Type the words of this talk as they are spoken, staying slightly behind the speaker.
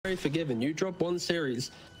pray forgiven. You drop one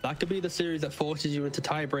series, that could be the series that forces you into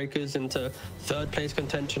tiebreakers, into third place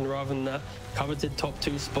contention rather than that coveted top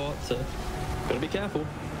 2 spot. So gotta be careful.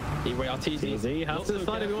 Anyway, Arteezy has to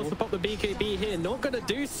decide if he wants to pop the BKB here. Not gonna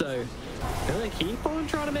do so. Gonna keep on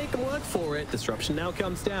trying to make him work for it. Disruption now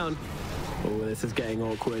comes down. Oh, this is getting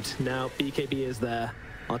awkward. Now BKB is there.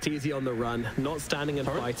 Arteezy on the run, not standing and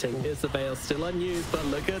fighting. Is the Veil still unused? But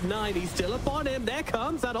look at Knight, he's still upon him. There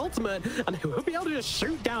comes that ultimate, and he will be able to just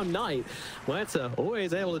shoot down Knight. Huerta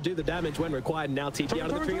always able to do the damage when required. Now TP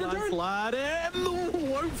out of the tree line, slide him.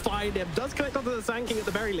 Won't find him. Does connect onto the Sand King at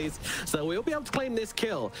the very least, so we'll be able to claim this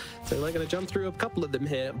kill. So they're going to jump through a couple of them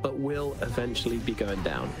here, but will eventually be going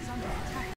down.